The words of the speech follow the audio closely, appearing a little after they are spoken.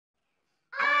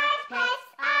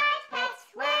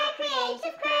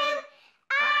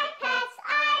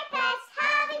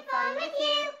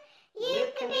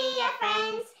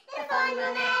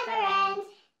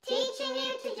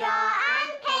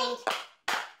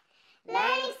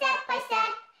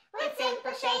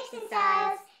shapes and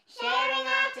styles, sharing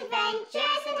out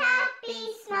adventures and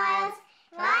happy smiles.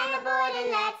 Climb aboard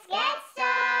and let's get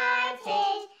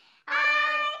started.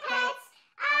 Art pets,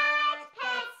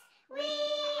 we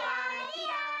are the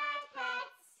art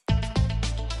pets.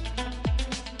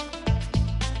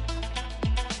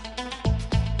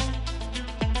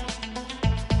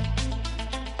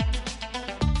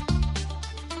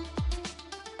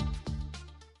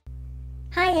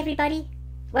 Hi everybody,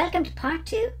 welcome to part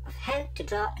 2 of how to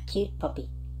draw a cute puppy.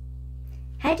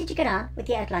 How did you get on with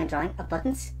the outline drawing of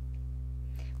Buttons?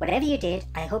 Whatever you did,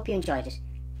 I hope you enjoyed it.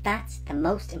 That's the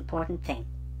most important thing.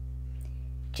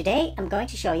 Today I'm going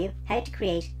to show you how to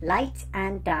create lights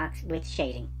and darks with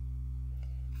shading.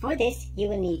 For this you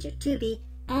will need your 2B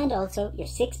and also your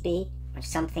 6B or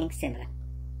something similar.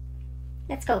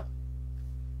 Let's go.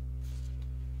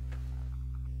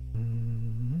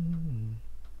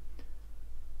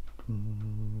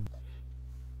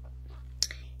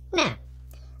 Now,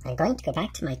 I'm going to go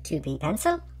back to my 2B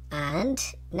pencil, and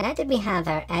now that we have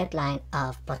our outline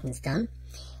of Buttons done,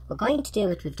 we're going to do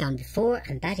what we've done before,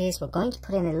 and that is we're going to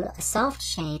put in a soft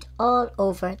shade all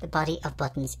over the body of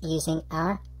Buttons using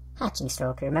our hatching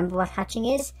stroke. Remember what hatching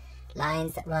is?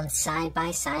 Lines that run side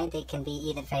by side. They can be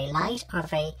either very light or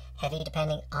very heavy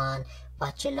depending on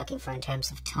what you're looking for in terms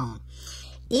of tone.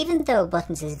 Even though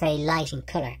Buttons is very light in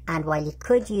colour, and while you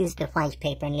could use the white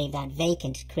paper and leave that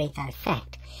vacant to create that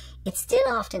effect, it's still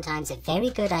oftentimes a very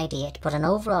good idea to put an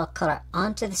overall colour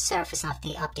onto the surface of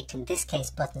the object, in this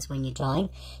case Buttons when you're drawing,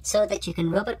 so that you can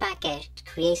rub it back out to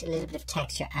create a little bit of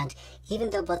texture. And even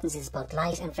though Buttons is both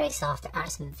light and very soft, there are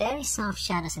some very soft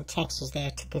shadows and textures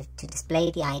there to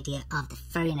display the idea of the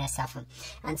furriness of him.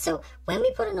 And so when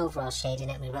we put an overall shade in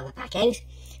it and we rub it back out,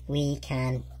 we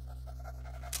can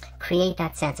create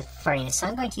that sense of furriness. So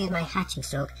I'm going to use my hatching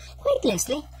stroke quite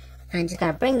loosely. I'm just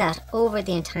going to bring that over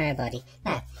the entire body.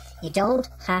 Now, you don't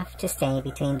have to stay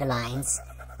between the lines.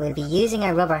 We'll be using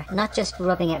our rubber, not just for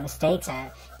rubbing out mistakes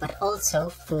out, but also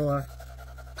for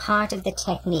part of the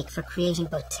technique for creating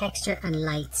both texture and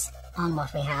lights on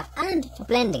what we have, and for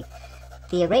blending.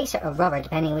 The eraser or rubber,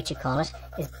 depending on what you call it,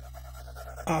 is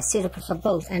suitable for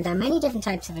both, and there are many different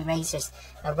types of erasers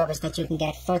or rubbers that you can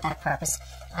get for that purpose.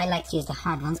 I like to use the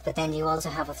hard ones, but then you also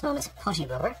have what's known as putty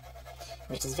rubber,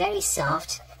 which is very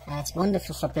soft, and it's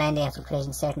wonderful for blending and for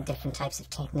creating certain different types of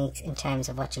techniques in terms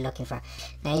of what you're looking for.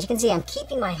 Now, as you can see, I'm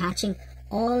keeping my hatching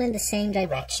all in the same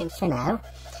direction for now.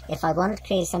 If I wanted to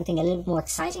create something a little bit more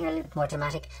exciting or a little bit more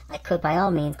dramatic, I could by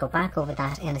all means go back over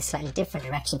that in a slightly different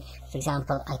direction. For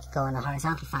example, I could go in a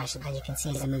horizontal fashion, and you can see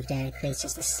as I move down it creates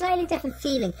just a slightly different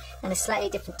feeling and a slightly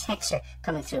different texture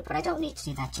coming through, but I don't need to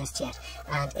do that just yet.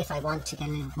 And if I want to get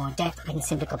a little bit more depth, I can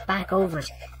simply go back over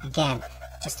it again,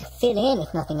 just to fill in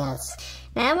if nothing else.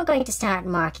 Now we're going to start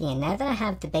marking in. Now that I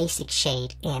have the basic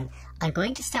shade in, I'm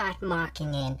going to start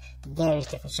marking in the various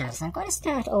different shadows. And I'm going to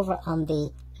start over on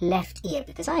the left ear,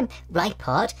 because I'm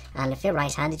right-pawed, and if you're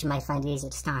right-handed you might find it easier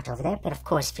to start over there, but of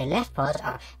course if you're left-pawed,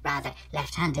 or rather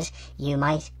left-handed, you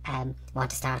might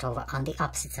want to start over on the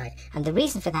opposite side. And the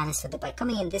reason for that is so that by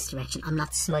coming in this direction I'm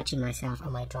not smudging myself or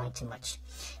my drawing too much.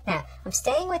 Now I'm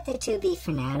staying with the 2B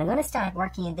for now, and I'm going to start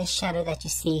working in this shadow that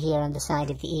you see here on the side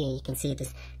of the ear. You can see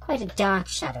there's quite a dark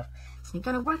shadow. So I'm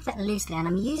going to work that loosely, and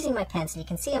I'm using my pencil. You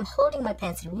can see I'm holding my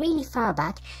pencil really far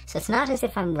back, so it's not as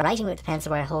if I'm writing with the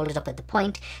pencil where I hold it up at the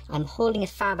point. I'm holding it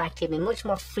far back to give me much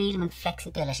more freedom and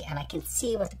flexibility, and I can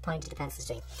see what the point of the pencil is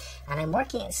doing. And I'm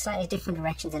working in slightly different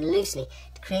directions and loosely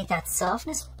to create that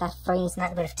softness, that furriness, and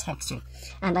that bit of texture.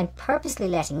 And I'm purposely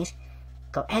letting it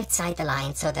go outside the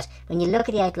line, so that when you look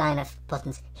at the outline of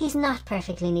Buttons, he's not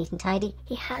perfectly neat and tidy.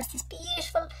 He has this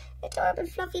beautiful, adorable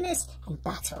fluffiness, and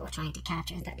that's what we're trying to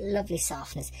capture, is that lovely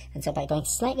softness. And so by going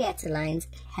slightly outside the lines,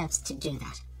 it helps to do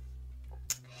that.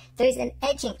 There's an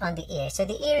edging on the ear, so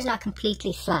the ear is not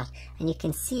completely flat, and you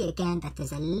can see again that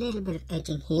there's a little bit of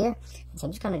edging here. And so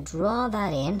I'm just going to draw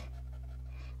that in,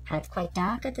 and it's quite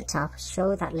dark at the top,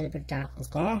 show that little bit of darkness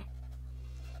there,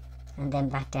 and then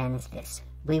back down is this.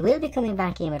 We will be coming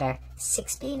back in with our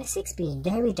 6B, and a 6B is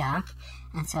very dark,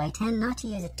 and so I tend not to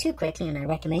use it too quickly, and I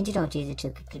recommend you don't use it too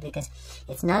quickly, because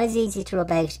it's not as easy to rub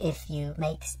out if you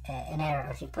make an error,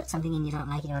 or if you put something in you don't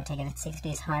like, you don't take it out.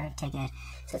 6B is harder to take out,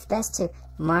 so it's best to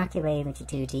mark your way with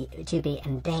your 2B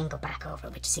and then go back over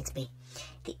it with your 6B.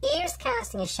 The ear's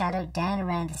casting a shadow down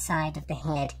around the side of the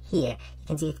head here. You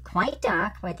can see it's quite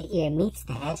dark where the ear meets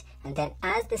the head, and then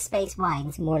as the space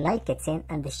widens, more light gets in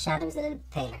and the shadow is a little bit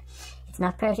paler. It's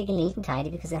not perfectly neat and tidy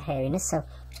because of hairiness, so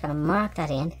I'm just going to mark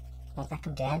that in, let that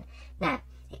come down. Now,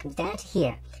 it comes down to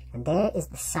here, and there is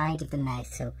the side of the mouth.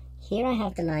 So here I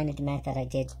have the line of the mouth that I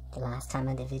did the last time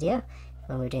in the video.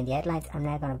 when we were doing the outlines. I'm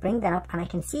now going to bring that up, and I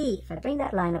can see if I bring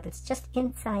that line up, it's just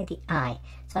inside the eye.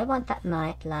 So I want that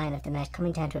line of the mouth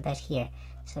coming down to about here.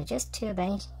 So just to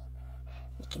about,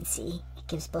 you can see it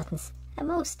gives Buttons a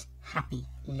most happy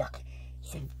look.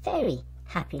 He's a very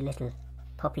happy little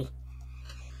puppy.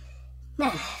 Now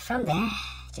from there,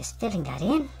 just filling that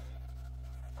in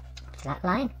to that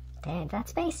line there in that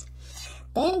space.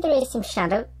 Then there is some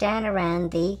shadow down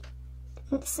around the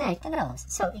snout, the nose.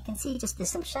 So you can see just there's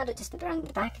some shadow just around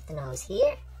the back of the nose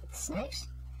here, the snout,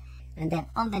 and then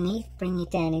underneath bring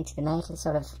it down into the mouth, and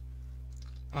sort of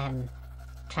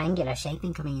triangular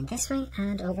shaping coming in this way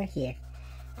and over here.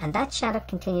 And that shadow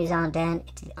continues on down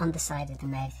on the side of the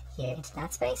mouth here into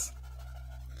that space.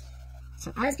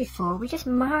 So as before, we just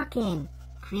mark in,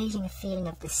 creating a feeling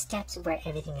of the steps of where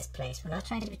everything is placed. We're not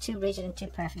trying to be too rigid and too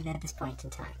perfect at this point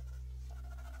in time.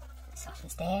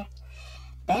 Softens there.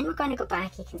 Then we're going to go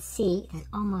back. You can see there's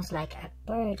almost like a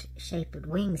bird shape with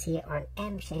wings here, or an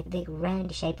M shape, a big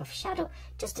round shape of shadow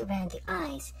just around the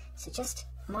eyes. So just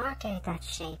mark out that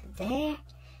shape there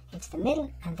into the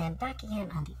middle, and then back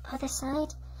again on the other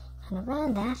side, and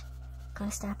around that I'm going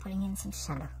to start putting in some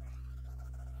shadow.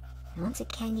 And once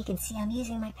again, you can see I'm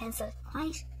using my pencil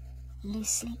quite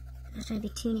loosely, not trying to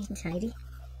be too neat and tidy.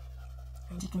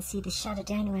 And you can see the shadow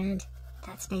down around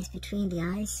that space between the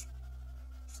eyes.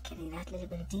 Just getting that a little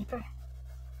bit deeper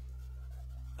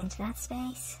into that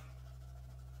space.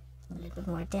 A little bit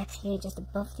more depth here just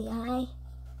above the eye.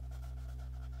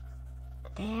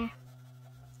 There.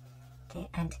 There.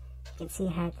 And you can see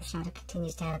how the shadow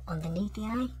continues down underneath the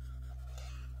eye.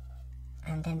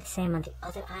 And then the same on the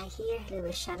other eye here, a little bit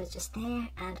of shadow just there,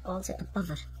 and also above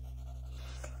it.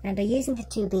 And by using the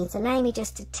 2B, it's allowing me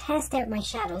just to test out my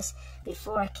shadows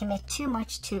before I commit too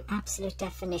much to absolute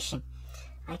definition.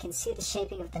 I can see the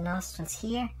shaping of the nostrils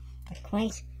here, they're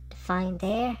quite defined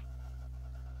there.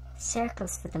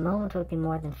 Circles for the moment would be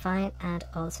more than fine, and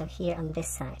also here on this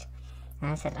side. And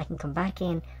I said I can come back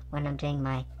in when I'm doing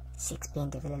my 6B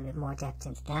and give a little bit more depth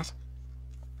into that.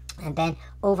 And then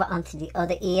over onto the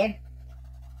other ear.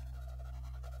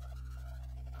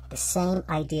 The same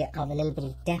idea of a little bit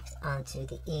of depth onto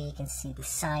the ear. You can see the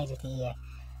side of the ear.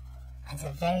 And it's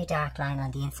a very dark line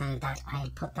on the inside of that. I'll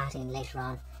put that in later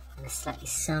on. And a slightly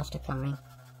softer colouring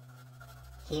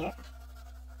here.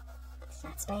 That's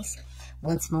that space.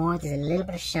 Once more, there's a little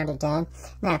bit of shadow down.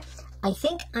 Now, I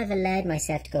think I've allowed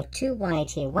myself to go too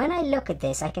wide here. When I look at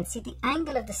this, I can see the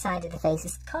angle of the side of the face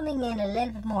is coming in a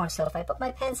little bit more. So if I put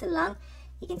my pencil along,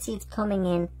 you can see it's coming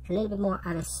in a little bit more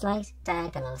at a slight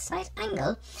diagonal, a slight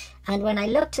angle. And when I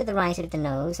look to the right of the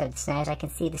nose, or the snout, I can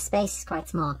see the space is quite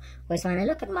small. Whereas when I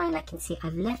look at mine, I can see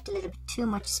I've left a little bit too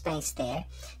much space there.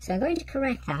 So I'm going to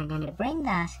correct that. I'm going to bring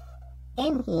that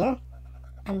in here,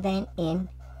 and then in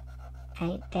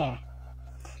out there.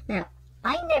 Now,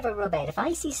 I never rub out. If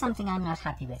I see something I'm not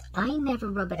happy with, I never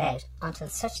rub it out until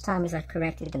such time as I've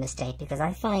corrected the mistake, because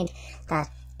I find that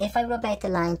if I rub out the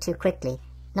line too quickly,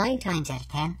 9 times out of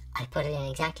 10, I put it in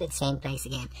exactly the same place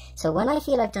again. So when I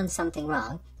feel I've done something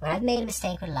wrong, when I've made a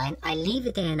mistake with a line, I leave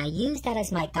it there and I use that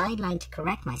as my guideline to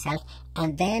correct myself,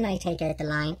 and then I take out the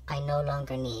line I no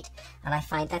longer need. And I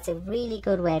find that's a really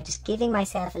good way of just giving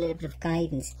myself a little bit of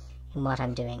guidance in what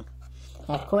I'm doing.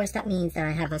 Now, of course, that means that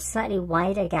I have a slightly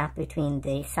wider gap between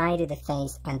the side of the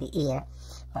face and the ear,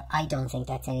 but I don't think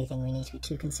that's anything we need to be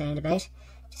too concerned about.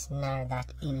 Just narrow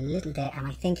that in a little there, and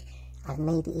I think I've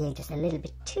made the ear just a little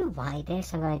bit too wide there,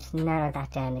 so I'm going to just narrow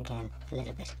that down again a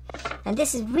little bit. And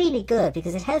this is really good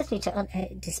because it helps me to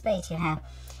display to you how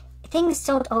things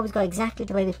don't always go exactly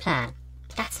the way we plan.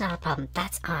 That's not a problem.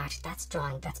 That's art, that's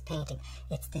drawing, that's painting.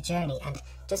 It's the journey, and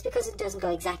just because it doesn't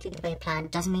go exactly the way planned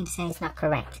doesn't mean to say it's not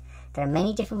correct. There are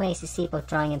many different ways to see both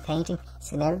drawing and painting,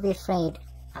 so never be afraid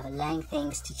of allowing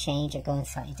things to change or go in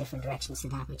slightly different directions to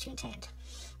that which you intend.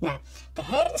 Now, the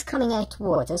head is coming out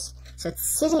towards us, so it's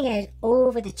sitting out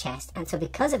over the chest, and so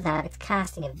because of that, it's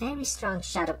casting a very strong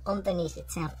shadow underneath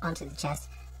itself onto the chest.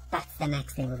 That's the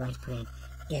next thing we're going to put in,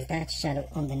 is that shadow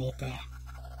underneath there.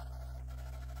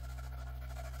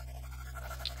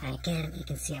 And again, you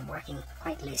can see I'm working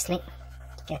quite loosely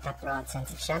to get that broad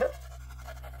sense of shadow.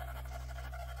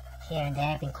 Here and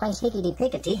there, been quite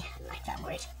higgledy-piggledy. I like that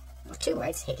word. Well, 2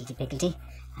 words, higgledy-piggledy.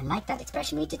 I like that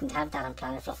expression. We didn't have that on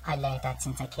Planet Fluff. I learned that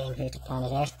since I came here to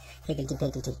Planet Earth.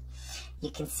 Higgledy-piggledy.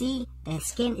 You can see the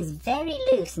skin is very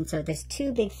loose, and so there's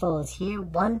 2 big folds here.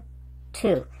 1,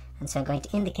 2. And so I'm going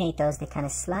to indicate those. They kind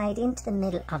of slide into the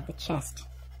middle of the chest.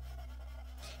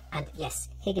 And yes,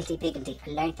 higgledy-piggledy. I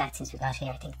learned that since we got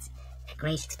here. I think it's a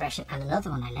great expression. And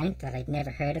another one I learned that I'd never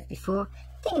heard of before.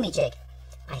 Thingamajig.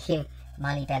 I hear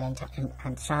Molly, Bella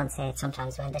and Sean say it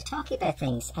sometimes when they're talking about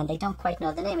things and they don't quite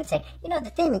know the name and say, you know,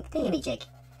 the thingamajig.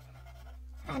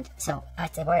 And so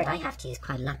that's a word I have to use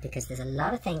quite a lot because there's a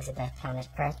lot of things about planet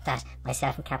Earth that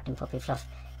myself and Captain Puppy Fluff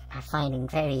are finding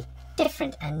very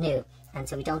different and new. And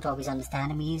so we don't always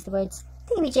understand, and we use the words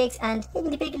thingamajigs and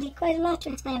higgledy-piggledy quite a lot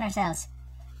to explain ourselves.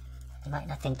 You might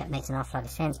not think that makes an awful lot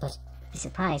of sense, but be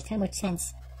surprised how much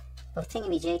sense both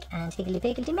thingamajig and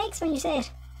higgledy-piggledy makes when you say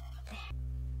it. There.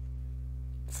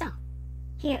 So,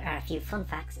 here are a few fun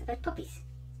facts about puppies.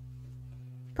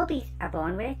 Puppies are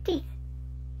born without teeth.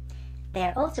 They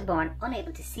are also born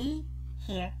unable to see,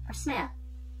 hear or smell.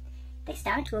 They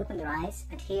start to open their eyes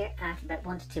and hear after about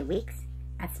 1 to 2 weeks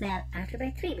and smell after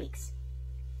about 3 weeks.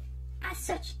 As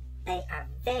such, they are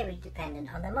very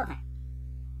dependent on their mother.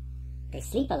 They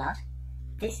sleep a lot.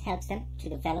 This helps them to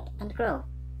develop and grow.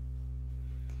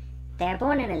 They are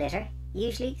born in a litter,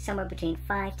 usually somewhere between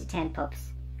 5 to 10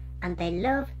 pups, and they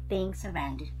love being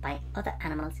surrounded by other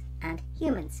animals and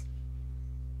humans.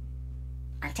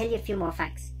 I'll tell you a few more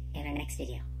facts in our next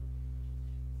video.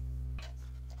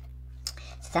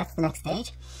 So that's the next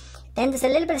stage. Then there's a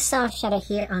little bit of soft shadow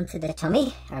here onto the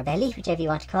tummy, or belly, whichever you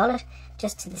want to call it,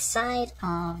 just to the side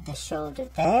of the shoulder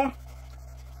there.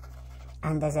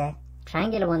 And there's a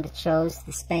triangular one that shows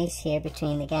the space here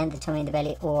between, again, the tummy and the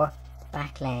belly, or the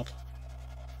back leg,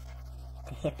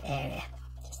 the hip area.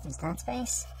 Just there's that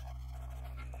space.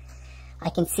 I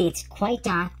can see it's quite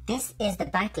dark. This is the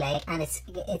back leg, and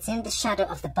it's in the shadow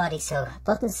of the body, so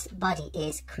Button's body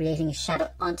is creating a shadow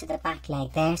onto the back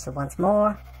leg there. So once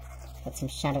more, put some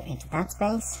shadow into that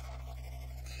space.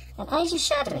 And as you're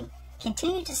shadowing,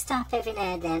 continue to stop every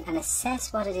now and then and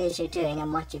assess what it is you're doing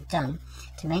and what you've done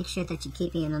to make sure that you're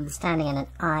keeping an understanding and an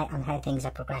eye on how things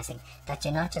are progressing, that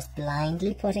you're not just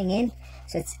blindly putting in.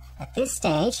 So it's at this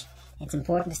stage, it's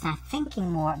important to start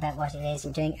thinking more about what it is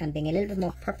you're doing and being a little bit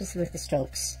more purposeful with the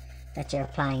strokes that you're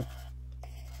applying.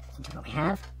 Into what we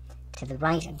have to the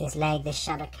right of this leg, this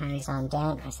shadow carries on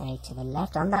down, I say to the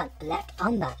left on that leg,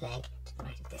 to the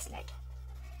right of this leg.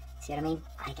 See what I mean?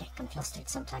 I get conflustered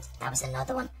sometimes. That was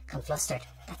another one, conflustered.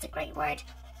 That's a great word.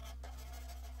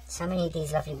 So many of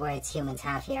these lovely words humans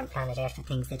have here on planet Earth for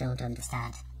things they don't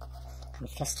understand.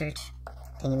 Conflustered,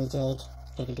 thingamajig,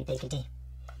 higgledy-piggledy.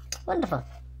 Wonderful.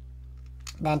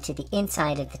 Then to the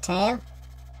inside of the tail.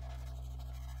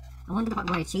 I wonder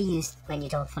what words you use when you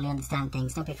don't fully understand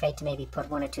things. Don't be afraid to maybe put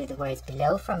 1 or 2 of the words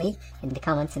below for me in the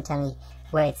comments and tell me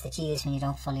words that you use when you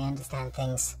don't fully understand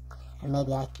things. And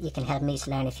maybe you can help me to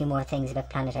learn a few more things about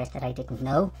planet Earth that I didn't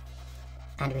know.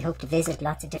 And we hope to visit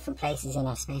lots of different places in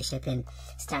our spaceship in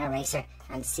Star Racer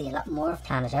and see a lot more of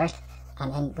planet Earth.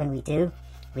 And then when we do,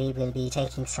 we will be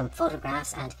taking some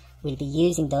photographs and we'll be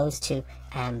using those to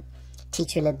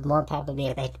teach you a little bit more probably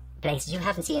about places you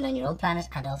haven't seen on your own planet,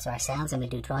 and also ourselves, and we'll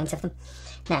do drawings of them.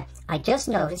 Now, I just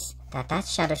noticed that that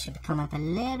shadow should come up a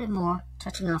little bit more,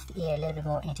 touching off the ear a little bit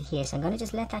more into here. So I'm going to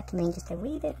just let that come in just a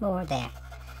wee bit more there.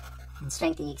 And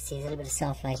strengthen, you can see a little bit of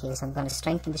soft light here, so I'm going to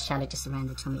strengthen the shadow just around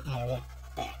the tummy area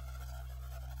there.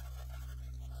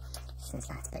 Since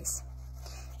that space.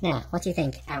 Now, what do you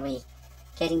think? Are we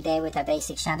getting there with our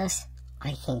basic shadows?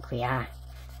 I think we are.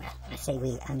 Well, I say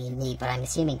we, I mean me, but I'm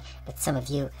assuming that some of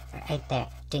you are out there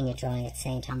doing your drawing at the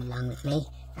same time along with me.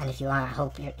 And if you are, I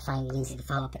hope you're finding it easy to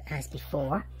follow. But as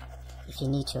before, if you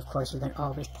need to, of course, you can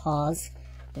always pause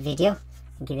the video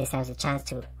and give yourselves a chance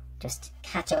to just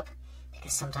catch up,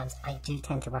 because sometimes I do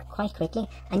tend to work quite quickly,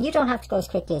 and you don't have to go as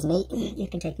quickly as me. You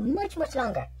can take much, much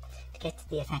longer to get to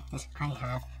the effect that I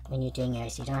have when you're doing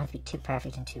yours. You don't have to be too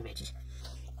perfect and too rigid.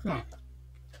 Now,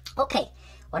 okay,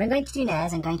 what I'm going to do now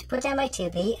is I'm going to put down my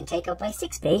 2B and take up my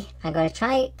 6B. I'm going to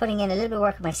try putting in a little bit of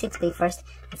work on my 6B first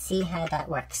and see how that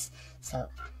works. So,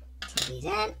 2B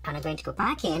down, and I'm going to go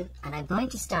back in, and I'm going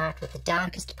to start with the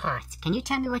darkest parts. Can you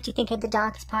tell me what you think are the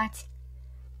darkest parts?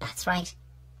 That's right,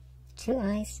 2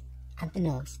 eyes and the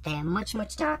nose. They are much,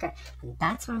 much darker, and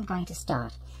that's where I'm going to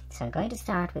start. So I'm going to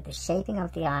start with the shaping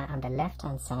of the eye on the left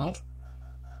hand side.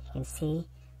 You can see,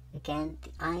 again,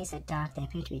 the eyes are dark. They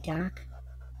appear to be dark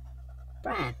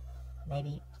brown,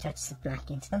 maybe touches of black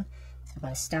into them. So I'm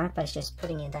going to start by just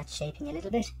putting in that shaping a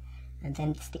little bit, and then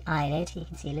it's the eyelid. You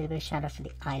can see a little bit of shadow for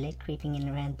the eyelid creeping in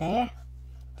around there,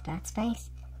 to that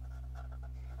space,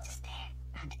 just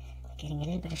there, and getting a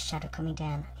little bit of shadow coming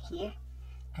down here,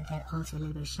 and then also a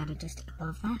little bit of shadow just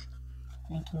above that,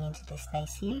 linking into this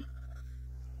space here.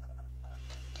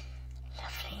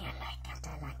 Lovely, I like that,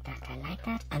 I like that, I like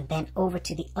that. And then over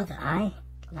to the other eye,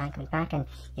 line coming back, and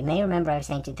you may remember I was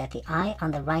saying to you that the eye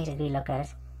on the right, as we look at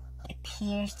it,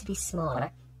 appears to be smaller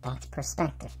That's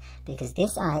perspective, because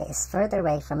this eye is further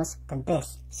away from us than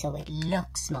this, so it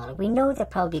looks smaller. We know they're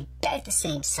probably about the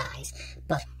same size,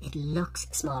 but it looks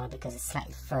smaller because it's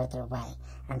slightly further away.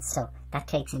 And so that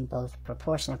takes in both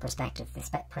proportion and perspective.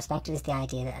 Perspective is the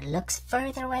idea that it looks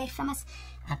further away from us,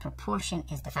 and proportion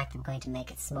is the fact that we're going to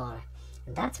make it smaller.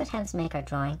 And that's what helps make our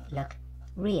drawing look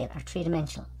real or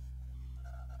three-dimensional.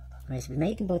 Whereas if we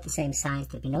made them both the same size,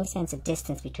 there'd be no sense of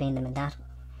distance between them, and that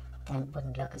then it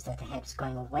wouldn't look as though the head was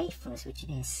going away from us, which it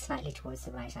is slightly towards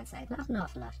the right hand side. Not an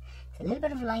awful lot. There's a little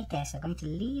bit of light there, so I'm going to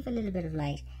leave a little bit of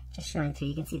light just showing through.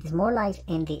 You can see there's more light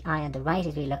in the eye on the right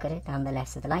if you look at it than on the left,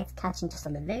 so the light's catching just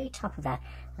on the very top of that.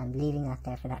 I'm leaving that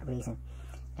there for that reason.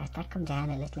 Let that come down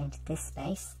a little into this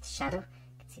space, the shadow.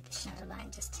 You can see the shadow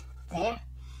line just there.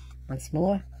 Once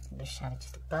more, a little shadow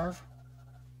just above.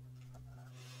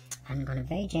 And I'm going to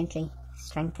very gently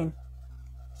strengthen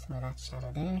some of that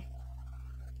shadow there.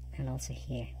 And also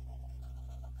here,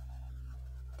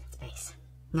 that space.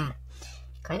 Now,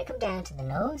 kind of come down to the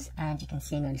nose, and you can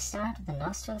see I'm going to start with the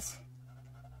nostrils,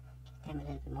 give them a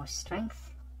little bit more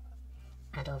strength,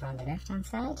 and over on the left hand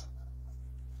side,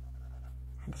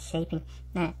 and the shaping.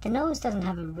 Now, the nose doesn't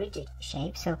have a rigid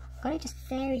shape, so I'm going to just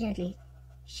very gently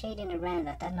shade in around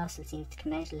that. That nostril seems to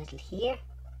come out a little here.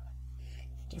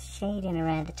 Just shade in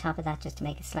around the top of that just to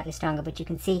make it slightly stronger, but you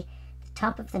can see the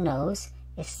top of the nose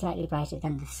is slightly brighter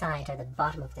than the side or the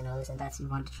bottom of the nose, and that's what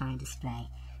we want to try and display.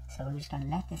 So we're just going to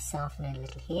let this soften in a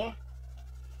little here.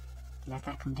 Let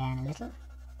that come down a little.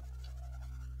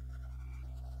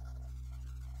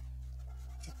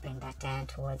 Just bring that down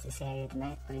towards this area of the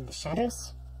mouth, put in the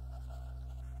shadows.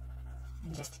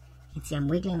 And just, you can see I'm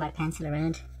wiggling my pencil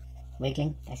around.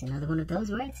 Wiggling, that's another one of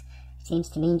those words. It seems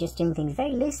to mean just doing things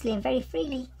very loosely and very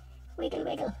freely. Wiggle,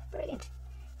 wiggle, brilliant.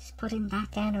 Just putting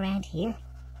that down around here.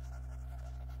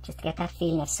 Just to get that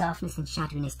feeling of softness and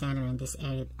shadowiness down around this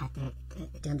area at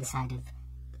down the side of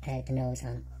the nose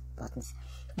on Buttons.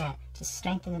 Now, just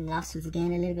strengthening the nostrils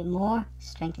again a little bit more,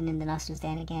 strengthening the nostrils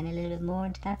down again a little bit more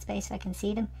into that space so I can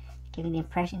see them, giving the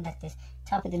impression that the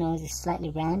top of the nose is slightly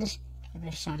rounded. A bit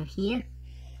of shadow here,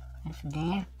 and from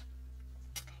there,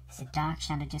 there's a dark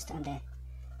shadow just on the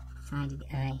side of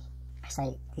the eye,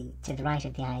 sorry, to the right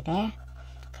of the eye there,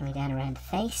 coming down around the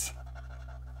face.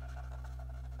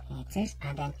 That's it.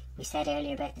 And then we said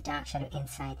earlier about the dark shadow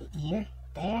inside the ear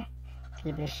there. A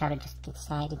little bit of shadow just to the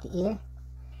side of the ear.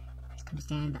 It comes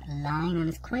down that line, and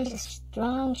it's quite a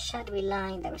strong shadowy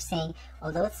line that we're seeing.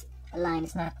 Although it's a line,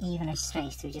 it's not even or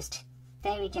straight, so we just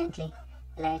very gently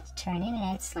allow it to turn in and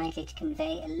out slightly to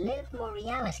convey a little bit more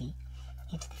reality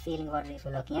into the feeling of what it is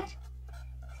we're looking at.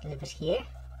 A little bit here.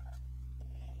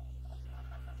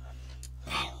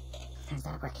 Now, how's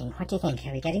that working? What do you think?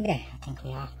 Are we getting there? I think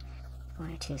we are.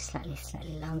 One or two slightly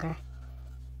longer.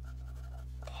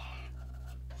 There.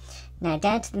 Now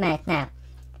down to the mouth. Now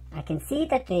I can see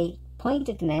that the point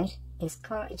of the mouth is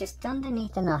just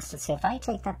underneath the nostril. So if I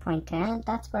take that point down,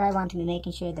 that's where I want to be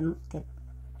making sure the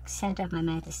centre of my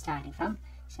mouth is starting from.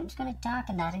 So I'm just going to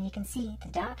darken that, and you can see the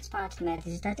darkest part of the mouth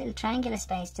is that little triangular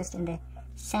space just in the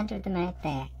centre of the mouth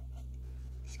there.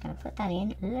 Just going to put that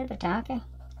in a little bit darker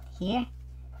here.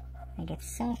 And get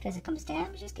soft as it comes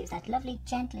down. It just gives that lovely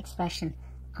gentle expression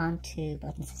onto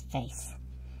Buttons' face.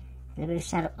 A little bit of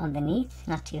shadow underneath,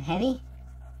 not too heavy.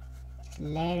 Just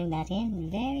layering that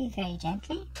in very, very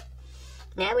gently.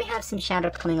 Now we have some shadow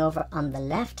coming over on the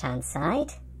left hand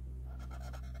side.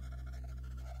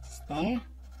 Just there.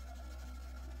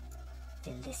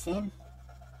 Fill this in.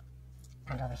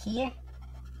 And over here.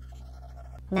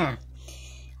 Now,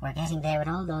 we're getting there with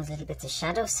all those little bits of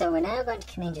shadow, so we're now going to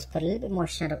come in and just put a little bit more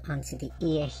shadow onto the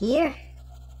ear here,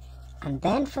 and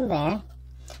then from there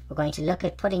we're going to look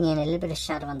at putting in a little bit of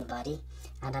shadow on the body,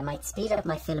 and I might speed up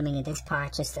my filming in this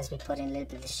part just as we put in a little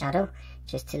bit of shadow,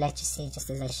 just to let you see just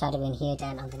as a shadow in here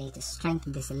down underneath to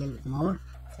strengthen this a little bit more.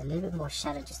 So a little bit more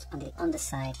shadow just on the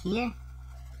underside here.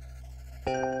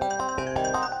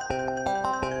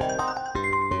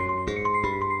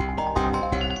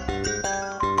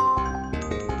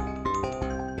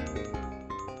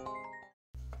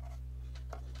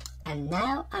 And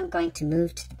now I'm going to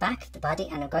move to the back of the body,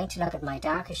 and I'm going to look at my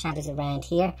darker shadows around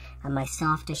here and my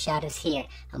softer shadows here.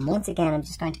 And once again, I'm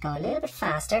just going to go a little bit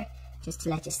faster just to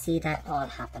let you see that all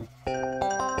happen.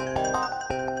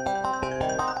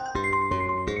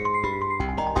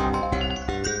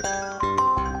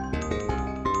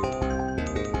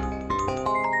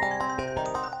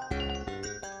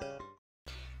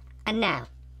 And now,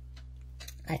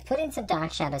 I've put in some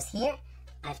dark shadows here.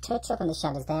 I've touched up on the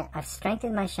shadows there. I've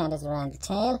strengthened my shadows around the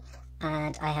tail,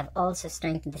 and I have also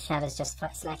strengthened the shadows just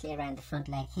slightly around the front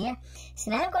leg here.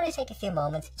 So now I'm going to take a few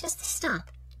moments just to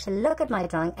stop, to look at my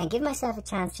drawing and give myself a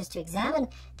chance just to examine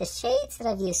the shades that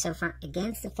I've used so far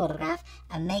against the photograph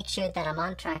and make sure that I'm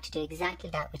on track to do exactly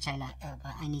that which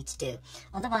I need to do.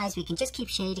 Otherwise, we can just keep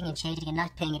shading and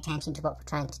not paying attention to what we're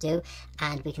trying to do,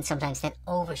 and we can sometimes then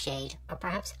overshade or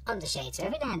perhaps undershade. So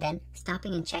every now and then,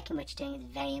 stopping and checking what you're doing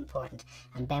is very important,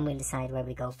 and then we'll decide where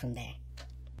we go from there.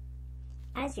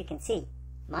 As you can see,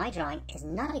 my drawing is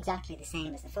not exactly the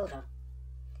same as the photo.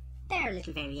 There are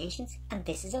little variations, and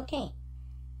this is okay.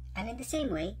 And in the same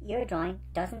way, your drawing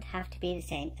doesn't have to be the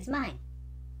same as mine.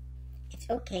 It's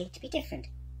okay to be different.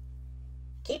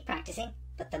 Keep practicing,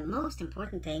 but the most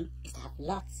important thing is to have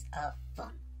lots of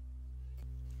fun.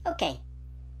 Okay,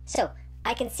 so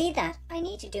I can see that I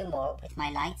need to do more with my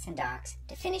lights and darks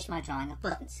to finish my drawing of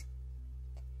buttons.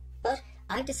 But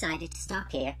I've decided to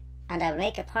stop here, and I'll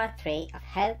make a part 3 of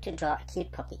how to draw a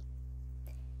cute puppy.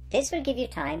 This will give you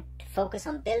time to focus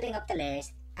on building up the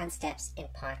layers and steps in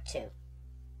part 2.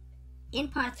 In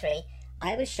part 3,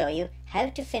 I will show you how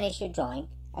to finish your drawing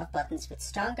of buttons with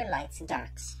stronger lights and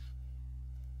darks.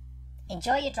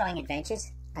 Enjoy your drawing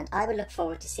adventures, and I will look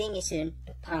forward to seeing you soon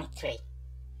in part 3.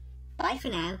 Bye for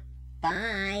now.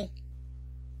 Bye.